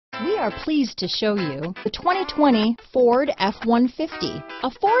We are pleased to show you the 2020 Ford F-150. A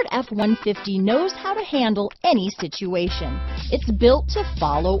Ford F-150 knows how to handle any situation. It's built to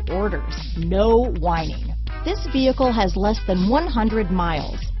follow orders, no whining. This vehicle has less than 100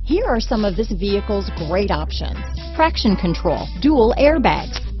 miles. Here are some of this vehicle's great options: traction control, dual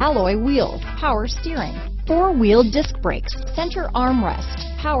airbags, alloy wheels, power steering, four-wheel disc brakes, center armrest,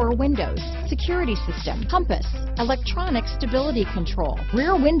 power windows, security system, compass, electronic stability control,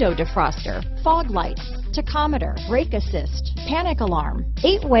 rear window defroster, fog lights, tachometer, brake assist, panic alarm,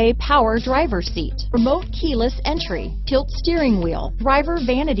 8-way power driver seat, remote keyless entry, tilt steering wheel, driver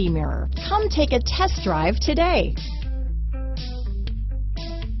vanity mirror. Come take a test drive today.